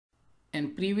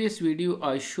In previous video,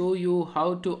 I show you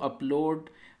how to upload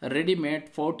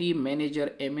ready-made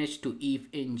FortiManager image to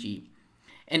EVE-NG.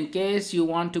 In case you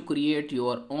want to create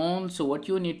your own, so what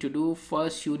you need to do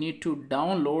first, you need to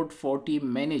download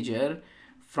FortiManager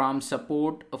from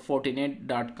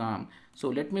support.fortinet.com. So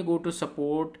let me go to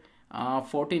support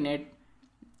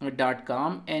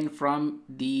fortinet.com, and from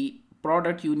the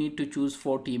product you need to choose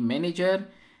FortiManager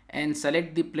and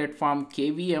select the platform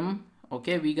KVM.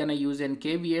 Okay, we're gonna use an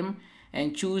KVM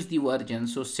and choose the version.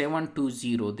 So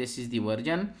 720, this is the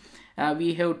version.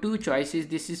 We have two choices.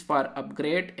 This is for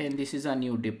upgrade and this is a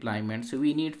new deployment. So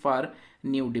we need for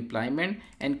new deployment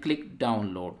and click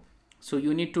download. So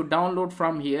you need to download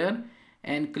from here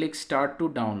and click start to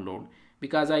download,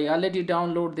 because I already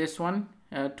download this one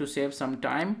to save some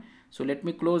time. So let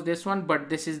me close this one, but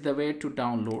this is the way to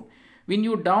download. When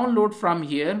you download from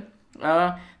here,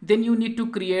 then you need to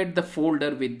create the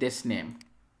folder with this name.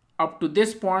 Up to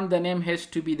this point the name has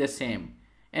to be the same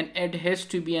and it has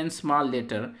to be in small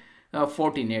letter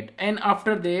Fortinet, and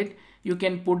after that you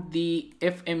can put the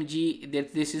FMG,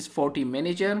 that this is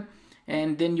FortiManager,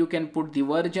 and then you can put the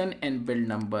version and build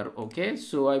number. Okay,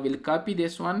 so I will copy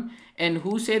this one. And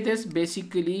who say this?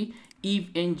 Basically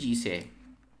EVE-NG say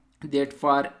that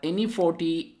for any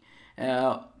Fortinet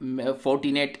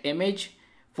image,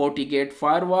 FortiGate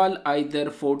firewall, either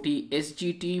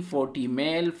FortiSGT,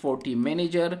 FortiMail,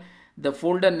 FortiManager, the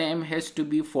folder name has to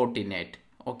be Fortinet.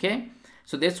 Okay,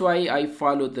 so that's why I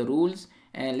follow the rules.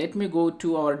 And let me go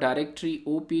to our directory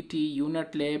OPT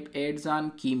UNITLab adds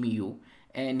on KeyMeU,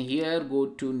 and here go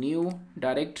to new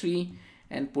directory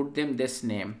and put them this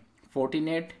name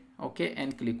Fortinet. Okay,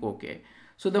 and click OK.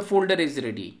 So the folder is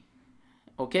ready.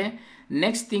 Okay,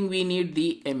 next thing we need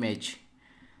the image.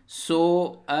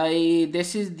 So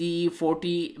this is the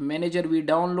FortiManager we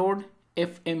download,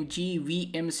 FMG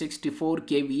VM64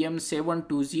 KVM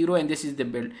 720, and this is the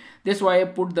build. That's why I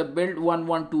put the build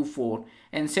 1124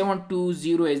 and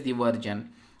 720 is the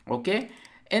version. Okay,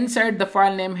 inside the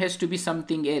file name has to be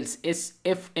something else. It's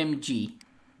FMG.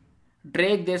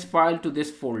 Drag this file to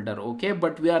this folder. Okay,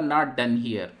 but we are not done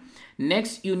here.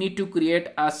 Next you need to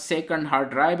create a second hard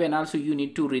drive, and also you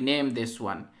need to rename this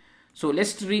one. So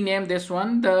let's rename this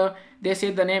one. They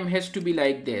say the name has to be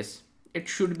like this. It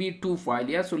should be 2 file.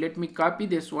 Yeah, so let me copy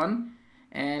this one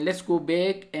and let's go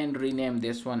back and rename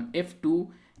this one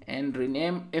F2 and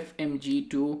rename FMG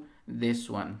to this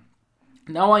one.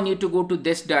 Now I need to go to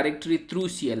this directory through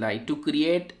CLI to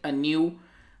create a new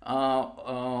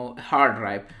hard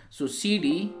drive. So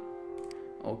CD.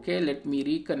 Okay, let me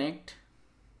reconnect,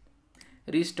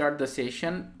 restart the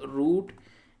session, root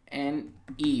and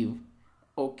Eve.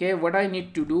 Okay, what I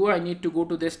need to do, I need to go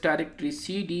to this directory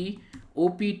CD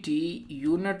OPT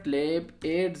UNITLab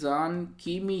adds on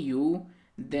KeyMeU,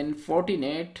 then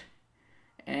Fortinet,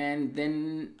 and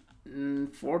then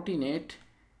Fortinet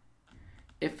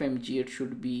FMG. It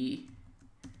should be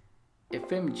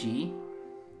FMG.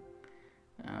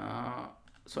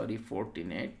 Sorry,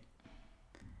 Fortinet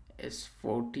is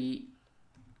Fortinet.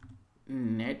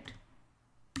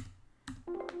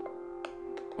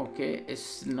 Okay,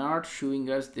 it's not showing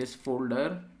us this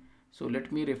folder, so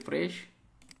let me refresh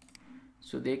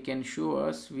so they can show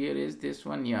us where is this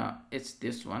one. Yeah, it's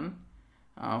this one,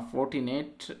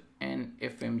 Fortinet and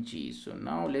FMG. So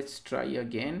now let's try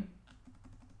again.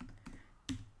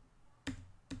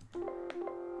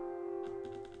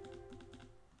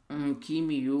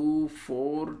 KeyMeU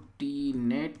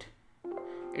Fortinet.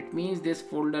 It means this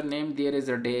folder name there is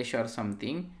a dash or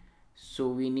something, so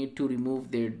we need to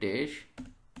remove their dash.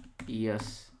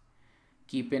 Yes,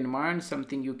 keep in mind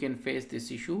something, you can face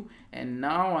this issue. And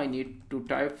now I need to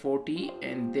type 40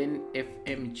 and then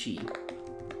FMG,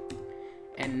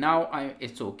 and now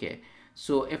it's okay.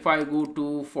 So if I go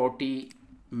to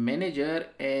FortiManager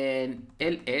and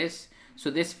ls, so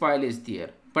this file is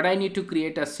there, but I need to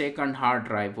create a second hard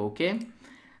drive. Okay,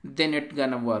 then it's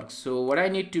gonna work. So what I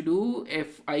need to do,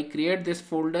 if I create this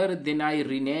folder, then I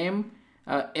rename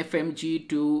FMG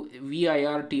to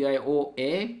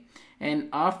VIRTIOA, and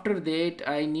after that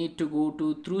I need to go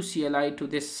to through CLI to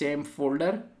this same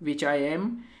folder which I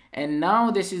am, and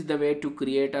now this is the way to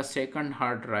create a second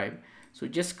hard drive. So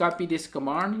just copy this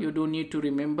command, you don't need to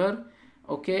remember.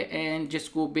 Okay, and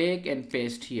just go back and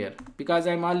paste here, because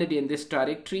I'm already in this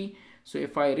directory. So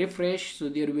if I refresh, so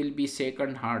there will be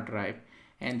second hard drive,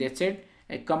 and that's it.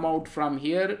 I come out from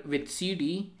here with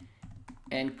CD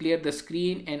and clear the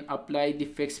screen and apply the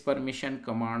fix permission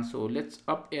command. So let's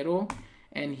up arrow,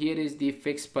 and here is the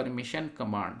fix permission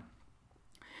command.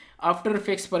 After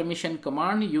fix permission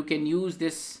command, you can use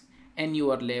this in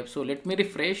your lab. So let me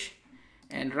refresh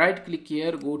and right click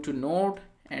here, go to node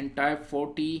and type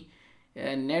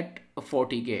net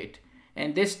FortiGate,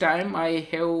 and this time I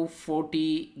have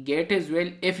FortiGate as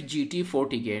well, FGT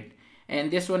FortiGate,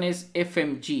 and this one is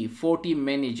FMG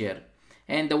FortiManager,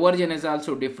 and the version is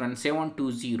also different,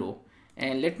 720.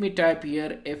 And let me type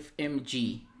here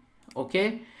FMG.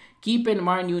 Okay, keep in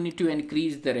mind you need to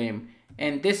increase the RAM.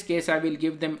 In this case I will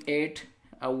give them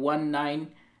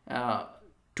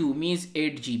 8192 means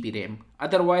 8 GB RAM.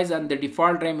 Otherwise on the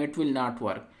default RAM it will not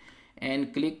work.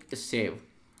 And click save.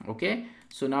 Okay,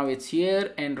 so now it's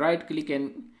here, and right click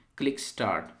and click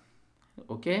start.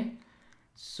 Okay,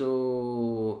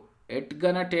 so it's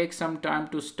gonna take some time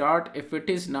to start. If it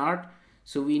is not,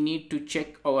 so we need to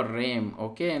check our RAM.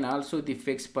 Okay, and also the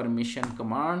fix permission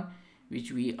command,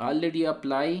 which we already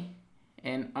apply,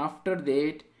 and after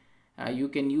that you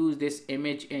can use this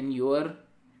image in your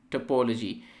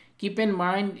topology. Keep in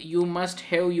mind you must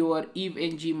have your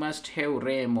EVE-NG must have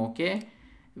RAM, okay,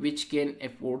 which can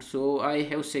afford. So I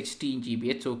have 16 GB,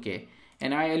 it's okay,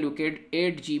 and I allocate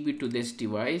 8 GB to this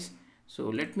device. So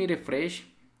let me refresh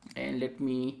and let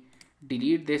me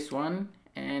delete this one,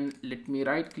 and let me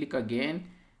right click again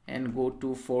and go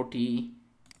to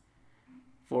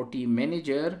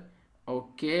FortiManager.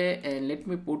 Okay, and let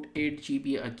me put 8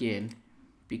 GB again,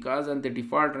 because on the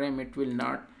default RAM it will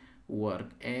not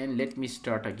work. And let me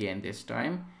start again this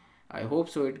time. I hope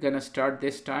so it's gonna start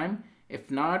this time. If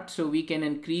not, so we can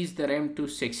increase the RAM to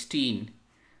 16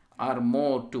 or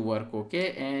more to work.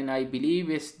 Okay, and I believe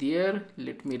it's there.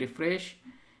 Let me refresh.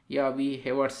 Yeah, we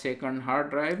have our second hard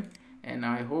drive, and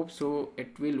I hope so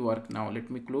it will work now. Let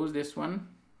me close this one.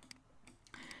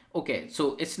 Okay,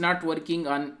 so it's not working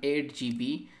on 8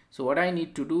 GB. So what I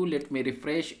need to do, let me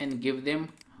refresh and give them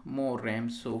more RAM.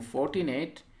 So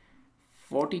FortiNet,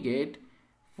 FortiGate,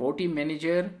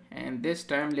 FortiManager, and this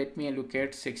time let me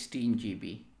allocate 16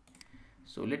 GB.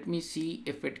 So let me see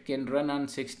if it can run on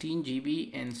 16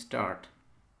 GB and start.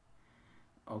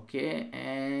 Okay,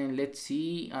 and let's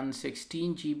see, on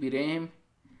 16 GB RAM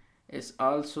is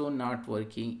also not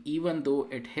working, even though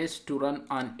it has to run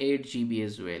on 8 GB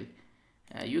as well.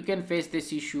 You can face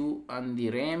this issue on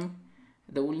the RAM.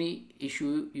 The only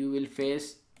issue you will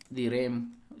face the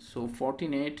RAM. So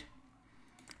FortiNet,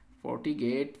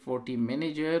 FortiGate,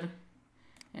 FortiManager,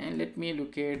 and let me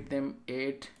locate them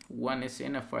at 1 is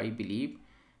enough, I believe.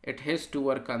 It has to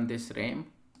work on this RAM.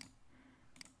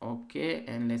 Okay,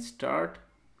 and let's start.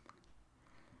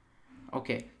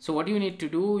 Okay, so what you need to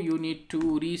do, you need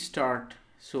to restart.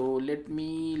 So let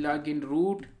me log in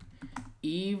root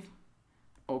Eve.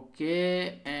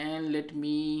 Okay, and let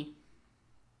me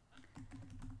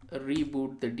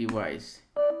reboot the device.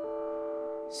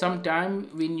 Sometime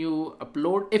when you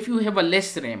upload, if you have a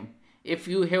less RAM, if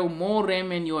you have more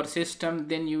RAM in your system,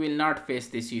 then you will not face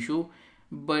this issue.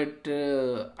 But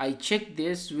I check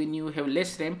this when you have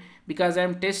less RAM, because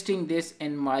I'm testing this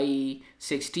in my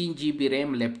 16 GB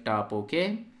RAM laptop,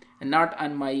 okay, and not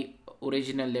on my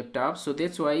original laptop. So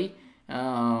that's why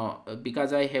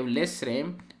because I have less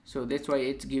RAM, so that's why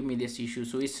it's give me this issue.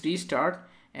 So it's restart,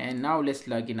 and now let's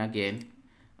log in again.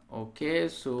 Okay,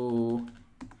 so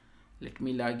let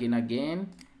me log in again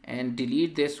and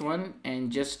delete this one and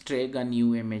just drag a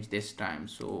new image this time.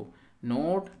 So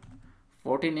node,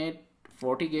 FortiNet,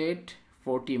 FortiGate,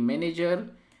 FortiManager,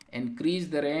 increase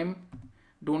the RAM,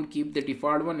 don't keep the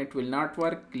default one, it will not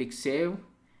work. Click save,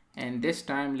 and this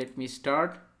time let me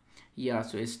start. Yeah,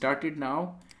 so it started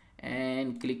now,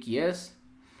 and click yes.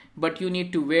 But you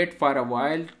need to wait for a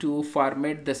while to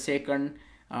format the second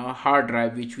hard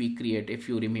drive which we create, if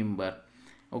you remember.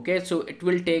 Okay, so it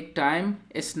will take time.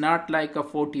 It's not like a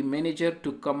FortiManager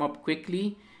to come up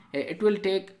quickly. It will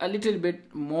take a little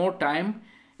bit more time,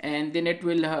 and then it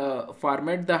will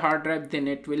format the hard drive, then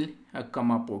it will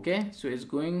come up. Okay, so it's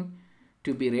going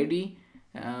to be ready.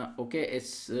 Okay,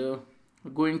 it's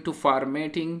going to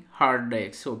formatting hard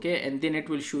disks. Okay, and then it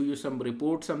will show you some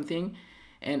report something,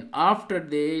 and after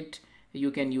that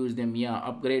you can use them. Yeah,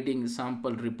 upgrading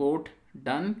sample report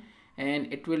done,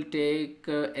 and it will take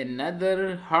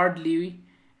another hardly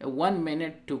 1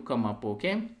 minute to come up.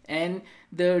 Okay, and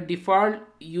the default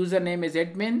username is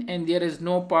admin, and there is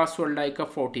no password like a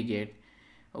FortiGate.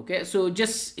 Okay, so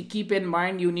just keep in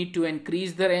mind you need to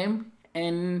increase the RAM,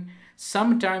 and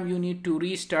sometime you need to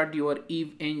restart your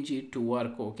EVE-NG to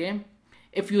work. Okay,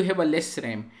 if you have a less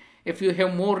RAM. If you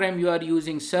have more RAM, you are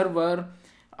using server,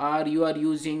 or you are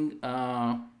using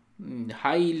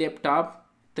high laptop,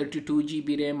 32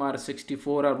 GB RAM or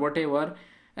 64 or whatever,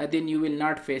 then you will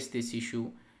not face this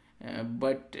issue.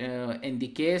 But in the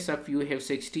case of you have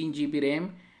 16 GB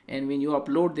RAM, and when you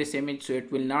upload this image, so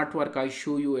it will not work. I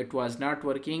show you it was not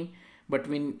working, but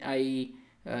when I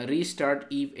restart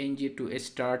if ng to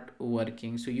start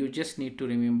working. So you just need to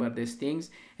remember these things,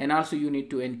 and also you need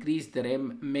to increase the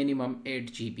RAM minimum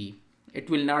 8 GB. It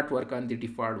will not work on the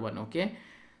default one. Okay,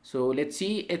 so let's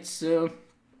see, it's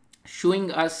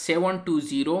showing us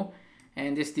 720,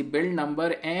 and this is the build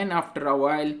number, and after a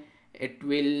while it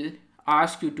will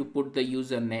ask you to put the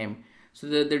username. So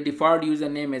the default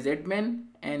username is admin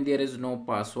and there is no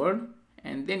password,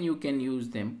 and then you can use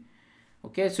them.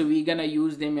 Okay, so we're gonna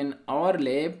use them in our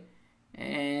lab,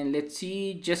 and let's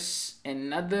see, just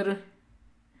another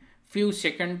few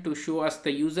seconds to show us the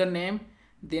username,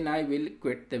 then I will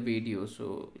quit the video.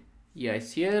 So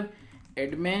yes, here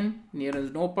admin, there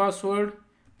is no password,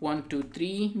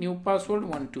 123, new password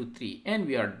 123, and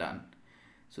we are done.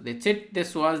 So that's it.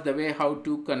 This was the way how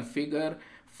to configure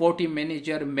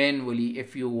FortiManager manually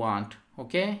if you want.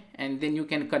 Okay, and then you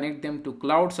can connect them to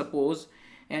cloud, suppose,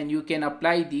 and you can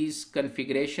apply these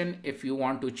configuration if you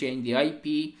want to change the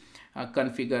IP,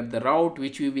 configure the route,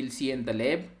 which we will see in the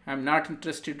lab. I'm not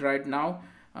interested right now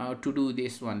to do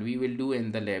this one. We will do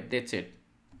in the lab. That's it.